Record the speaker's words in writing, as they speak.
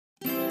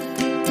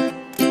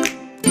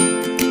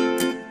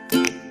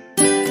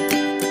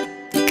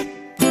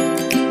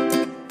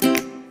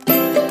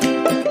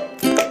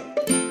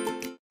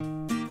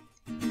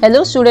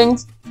Hello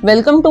students,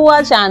 welcome to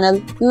our channel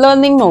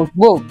Learning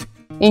Notebook.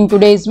 In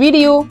today's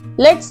video,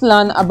 let's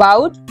learn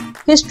about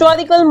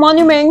historical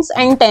monuments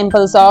and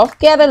temples of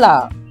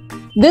Kerala.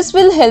 This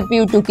will help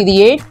you to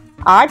create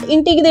art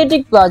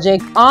integrated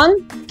project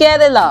on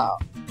Kerala.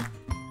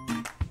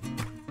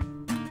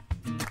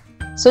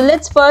 So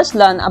let's first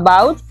learn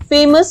about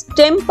famous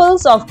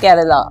temples of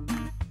Kerala.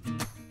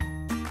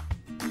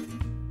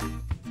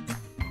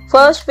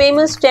 First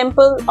famous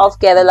temple of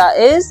Kerala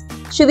is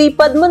Shri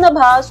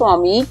Padmanabha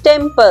Swami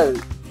Temple.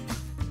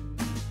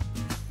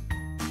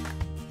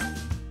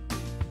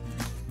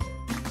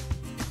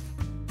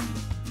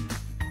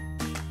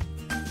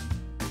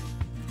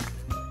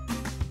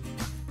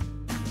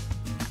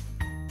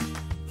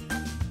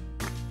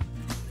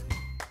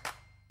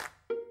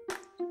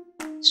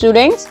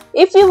 Students,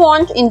 if you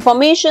want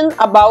information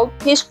about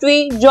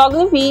history,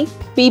 geography,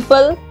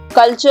 people,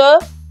 culture,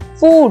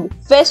 food,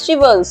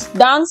 festivals,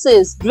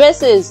 dances,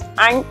 dresses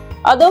and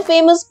other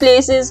famous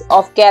places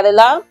of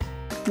Kerala,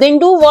 then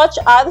do watch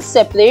our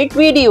separate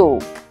video.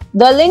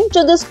 The link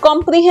to this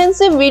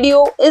comprehensive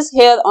video is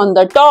here on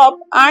the top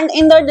and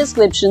in the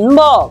description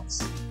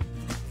box.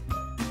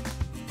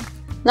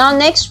 Now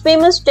next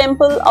famous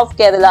temple of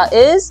Kerala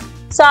is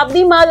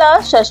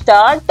Sabrimala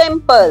Shasta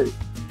Temple.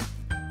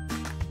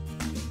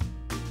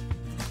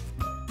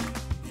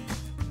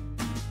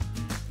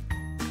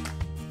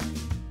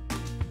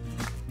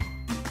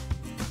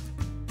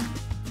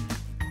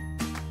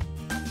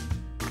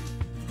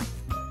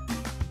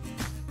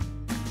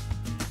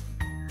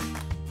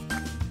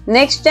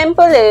 Next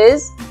temple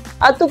is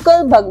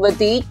Atukal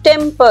Bhagwati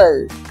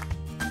Temple.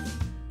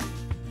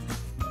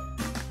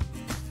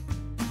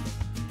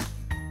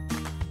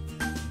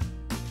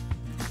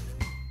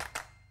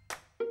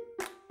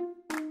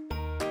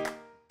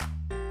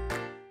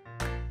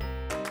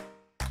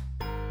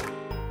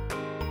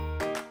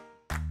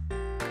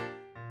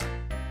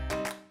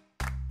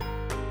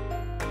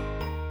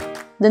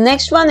 The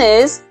next one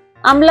is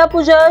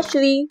Amlapuja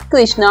Shri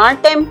Krishna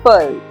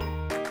Temple.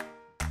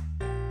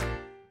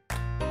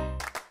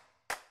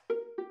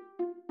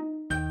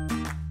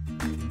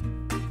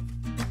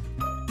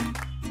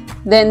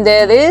 Then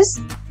there is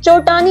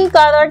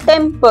Chotanikara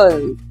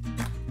Temple.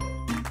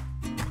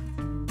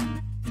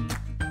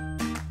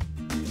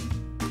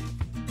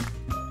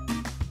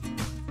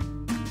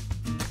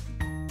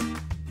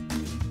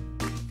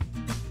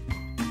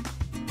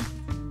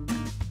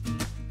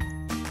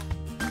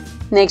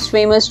 Next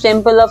famous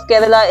temple of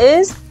Kerala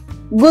is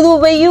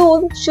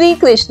Guruvayur Shri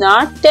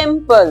Krishna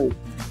Temple.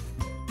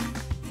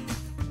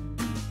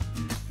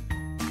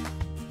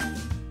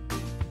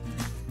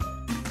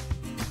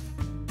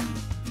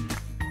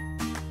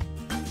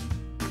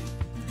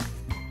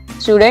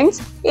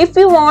 Students, if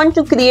you want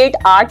to create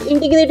art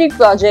integrated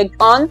project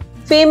on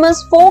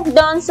famous folk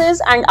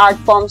dances and art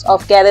forms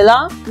of Kerala,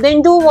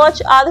 then do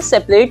watch our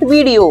separate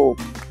video.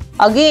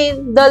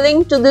 Again, the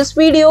link to this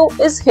video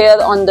is here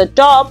on the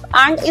top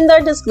and in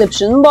the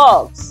description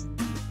box.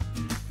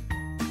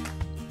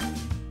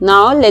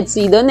 Now let's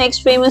see the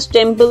next famous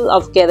temple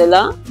of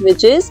Kerala,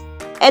 which is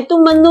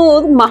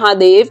Ettumanur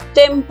Mahadev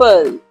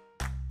Temple.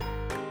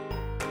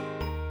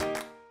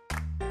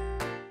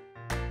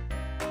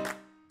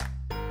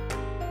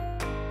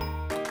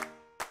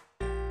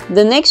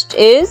 The next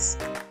is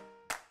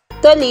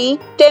Tali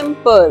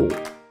Temple.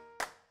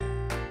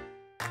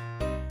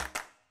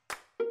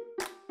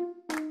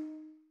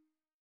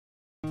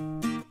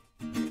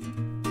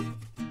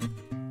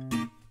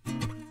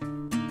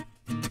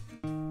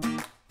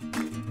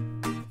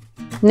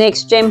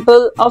 Next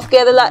temple of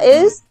Kerala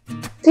is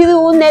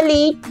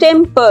Thirunelli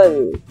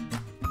Temple.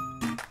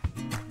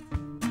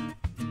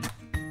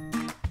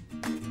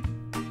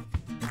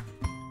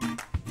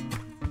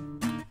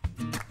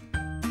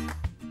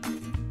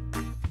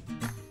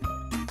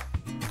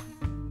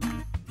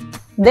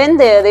 Then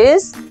there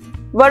is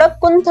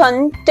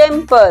Vadakunthan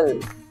Temple.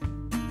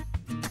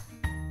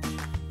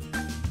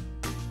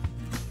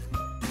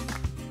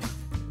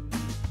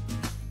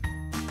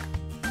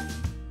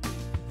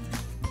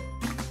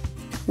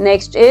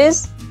 Next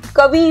is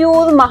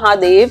Kaviyur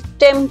Mahadev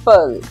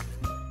Temple.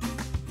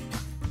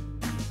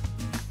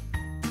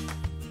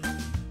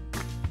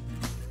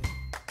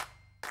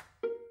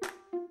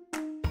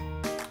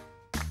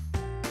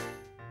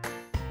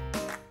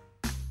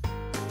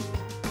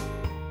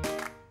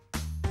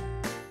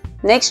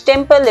 Next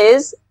temple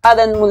is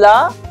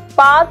Aranmula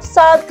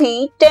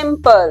Parthsarathy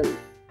Temple.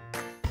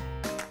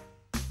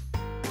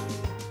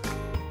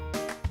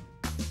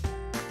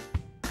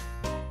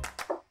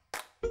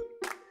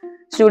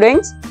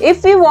 Students,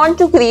 if we want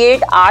to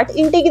create art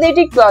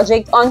integrated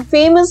project on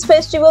famous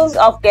festivals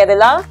of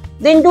Kerala,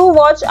 then do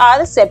watch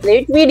our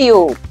separate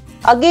video.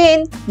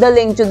 Again, the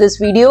link to this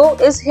video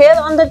is here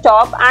on the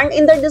top and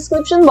in the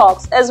description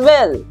box as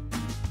well.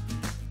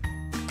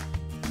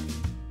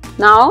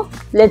 Now,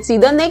 let's see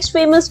the next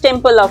famous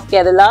temple of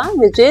Kerala,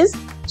 which is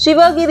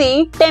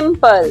Shivagiri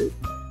Temple.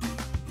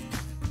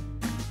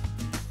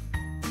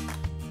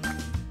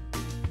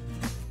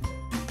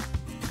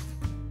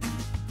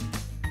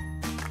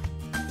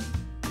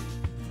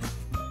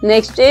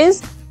 Next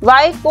is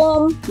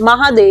Vaikom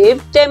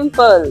Mahadev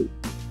Temple.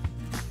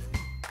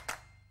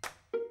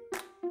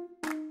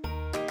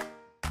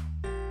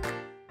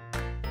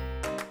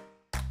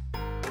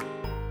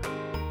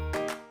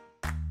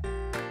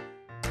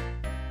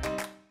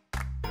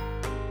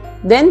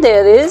 Then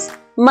there is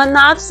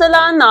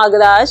Manarsala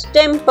Nagaraj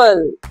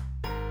Temple.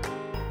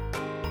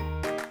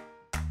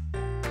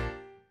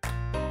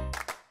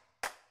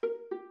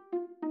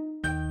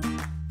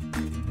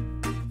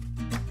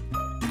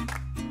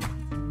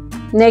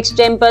 Next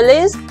temple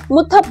is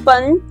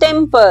Muthappan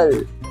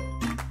Temple.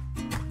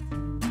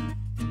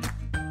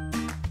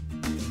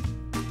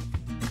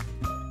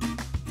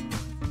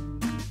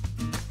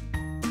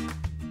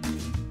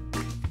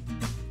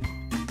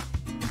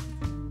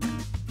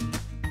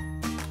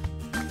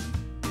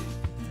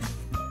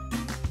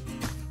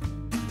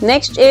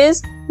 Next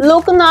is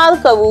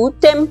Loknalkavu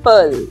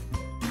Temple.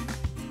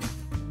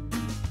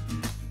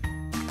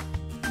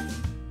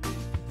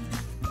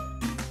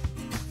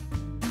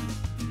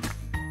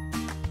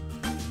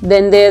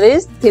 Then there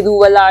is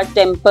Thiruvala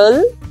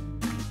Temple.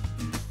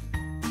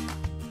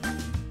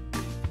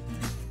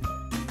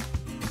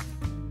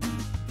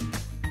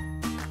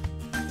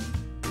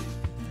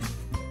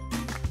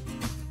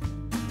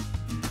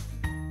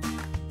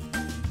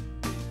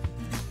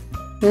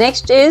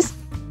 Next is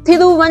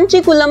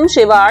Thiruvanchikulam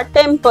Shiva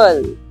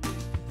Temple.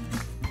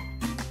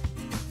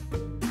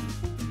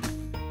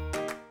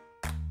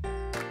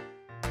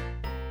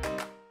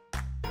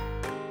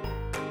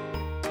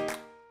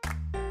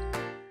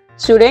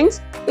 Students,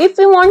 if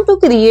we want to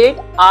create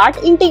art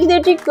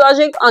integrated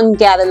project on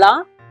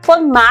Kerala for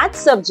math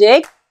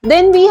subject,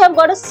 then we have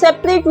got a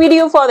separate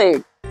video for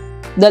it.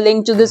 The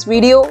link to this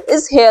video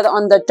is here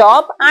on the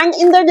top and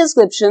in the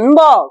description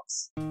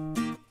box.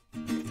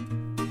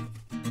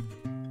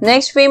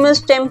 Next famous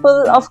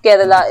temple of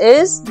Kerala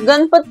is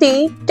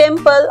Ganpati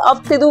Temple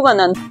of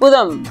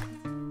Thiruvananthapuram.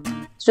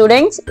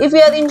 Students, if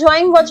you are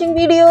enjoying watching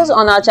videos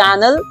on our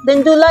channel,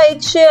 then do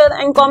like, share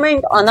and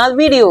comment on our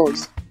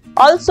videos.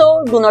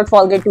 Also, do not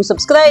forget to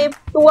subscribe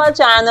to our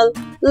channel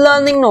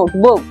Learning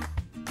Notebook.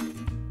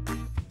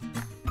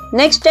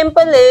 Next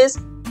temple is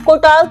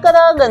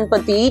Kotalkara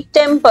Ganpati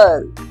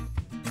Temple.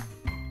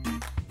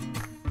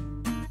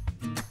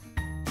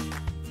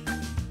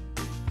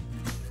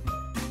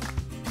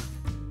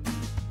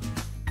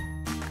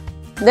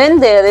 Then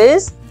there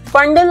is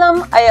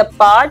Pandalam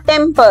Ayappa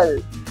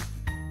Temple.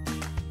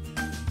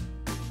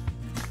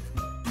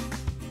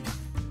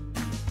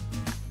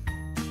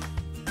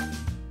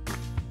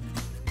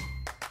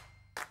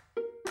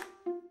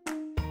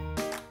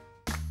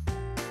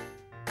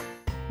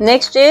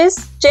 Next is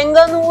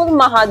Chenganur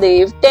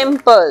Mahadev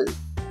Temple.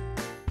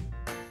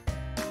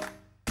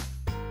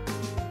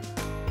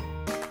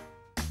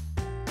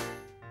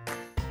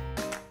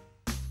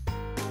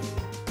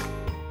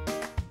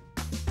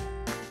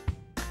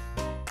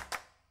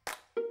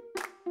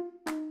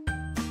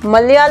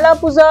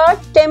 Malayalapuza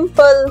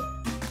Temple.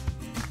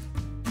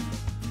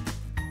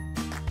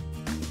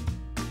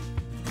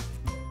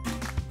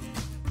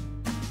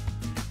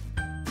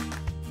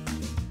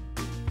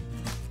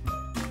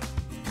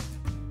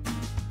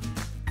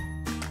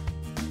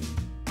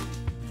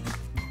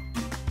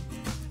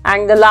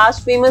 And the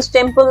last famous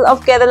temple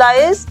of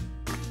Kerala is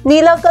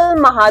Nilakal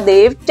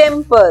Mahadev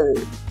Temple.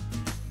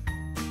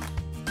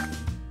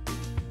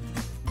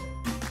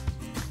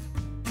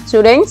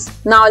 Students,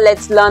 now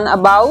let's learn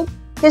about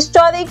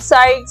historic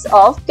sites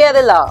of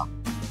Kerala.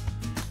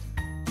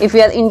 If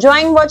you are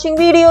enjoying watching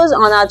videos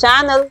on our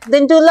channel,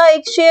 then do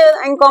like, share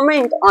and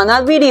comment on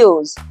our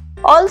videos.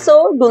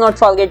 Also, do not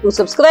forget to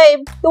subscribe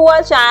to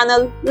our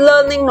channel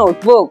Learning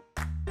Notebook.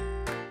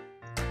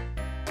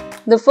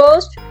 The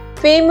first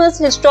famous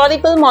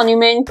historical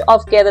monument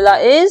of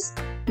Kerala is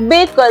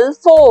Bekal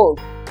Fort.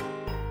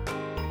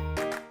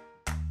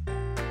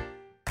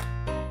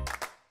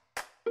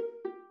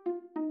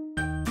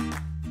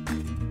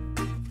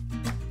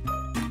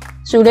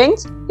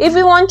 Students, if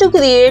you want to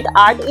create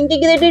art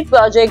integrated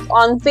project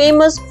on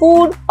famous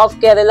food of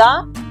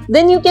Kerala,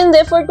 then you can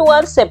refer to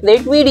our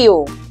separate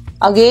video.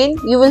 Again,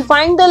 you will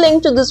find the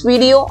link to this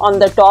video on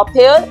the top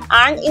here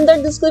and in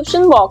the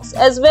description box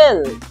as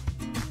well.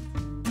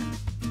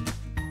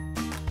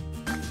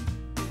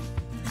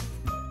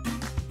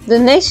 The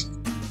next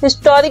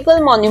historical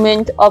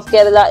monument of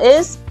Kerala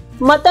is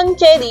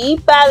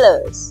Mattancherry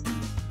Palace.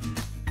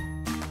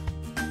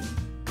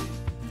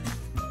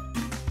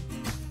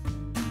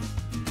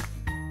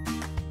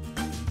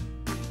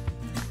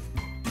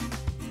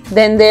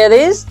 Then there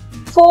is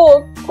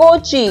Fort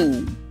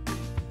Kochi.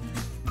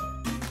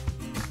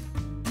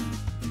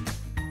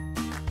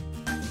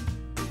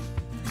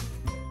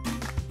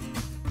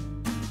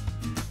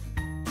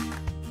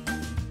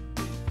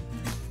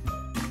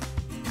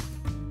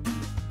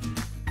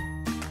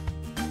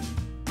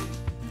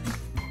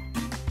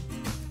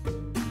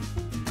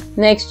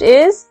 Next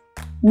is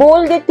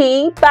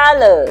Bolgati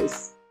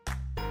Palace.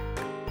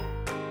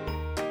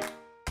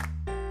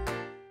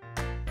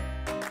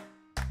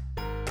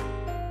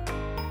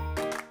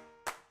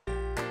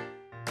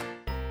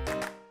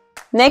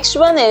 Next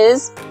one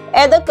is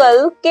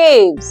Edakal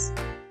Caves.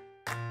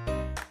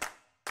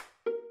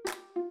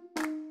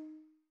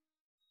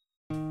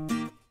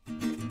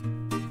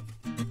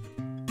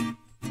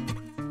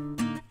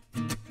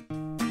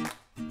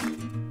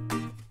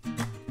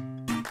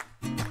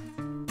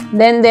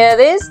 Then there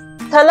is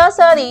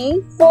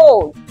Thalassery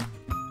Fort.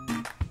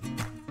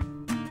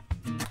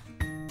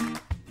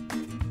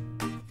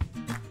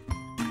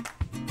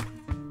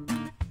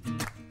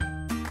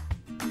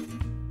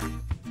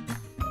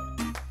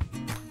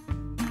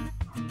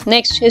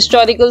 Next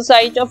historical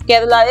site of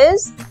Kerala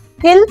is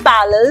Hill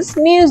Palace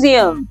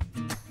Museum.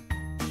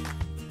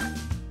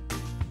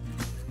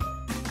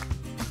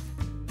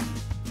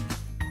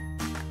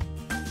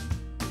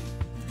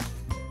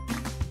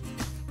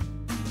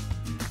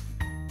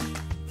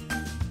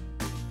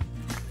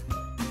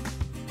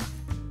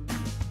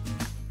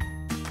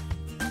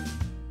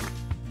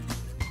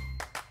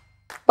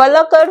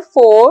 Palakkad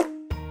Fort,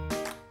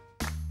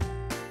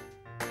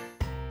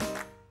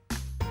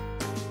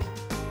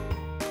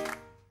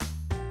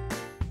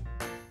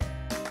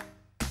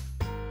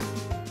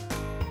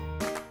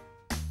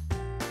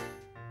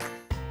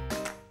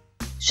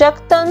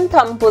 Shaktan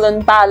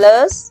Thampuran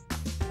Palace,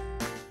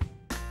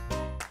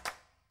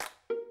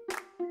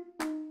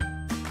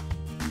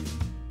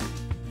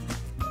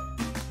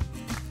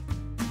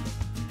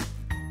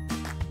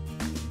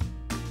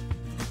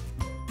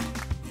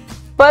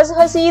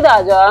 Pazhasi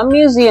Raja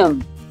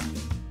Museum.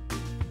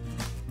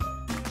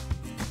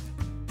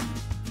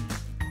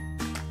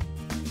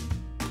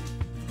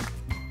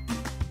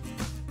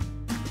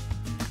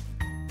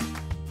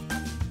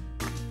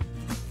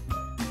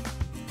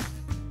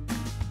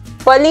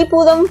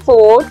 Pallipuram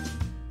Fort,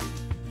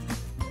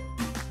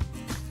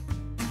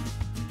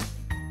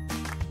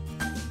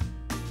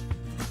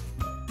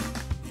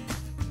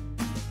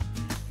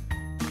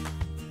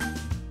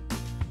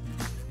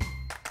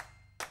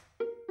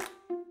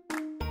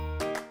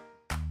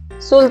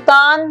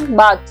 Sultan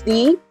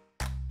Bathri,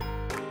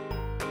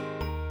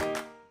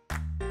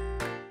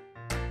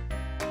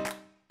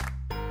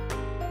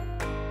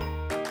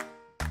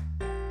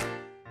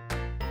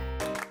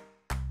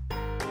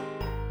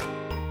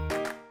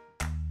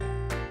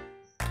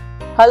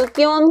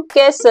 Halkyon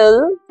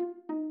Castle,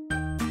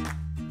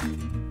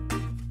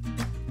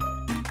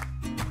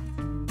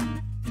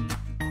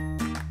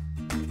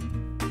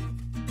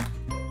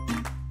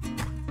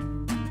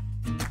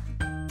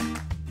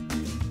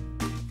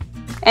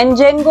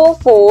 Njengo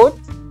Fort,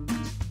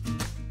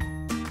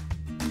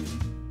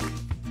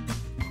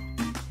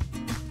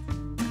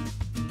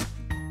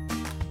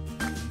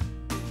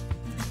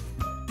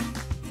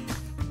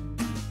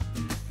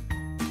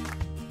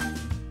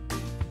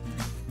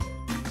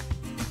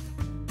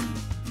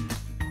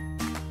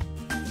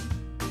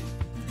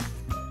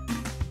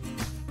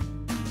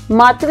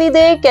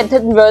 Matride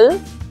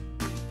Cathedral,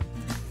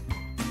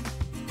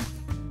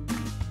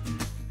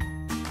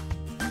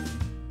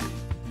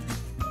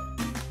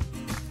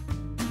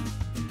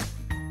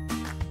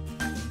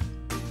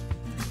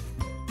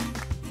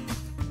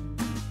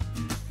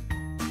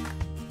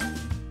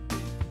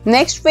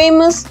 Next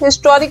famous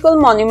historical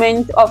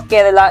monument of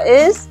Kerala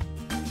is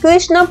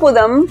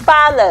Krishnapuram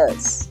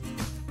Palace.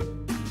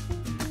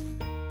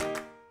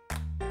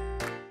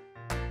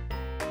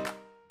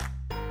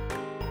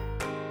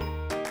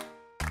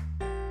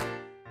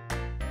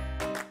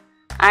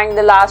 And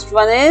the last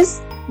one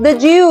is the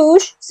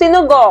Jewish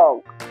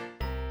synagogue.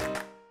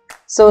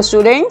 So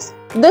students,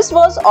 this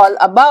was all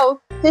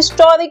about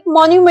historic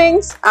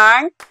monuments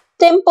and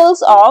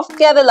temples of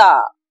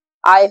Kerala.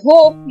 I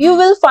hope you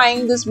will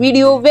find this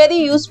video very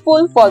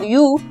useful for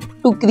you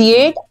to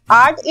create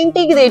art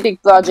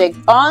integrated project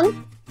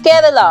on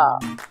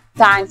Kerala.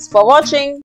 Thanks for watching.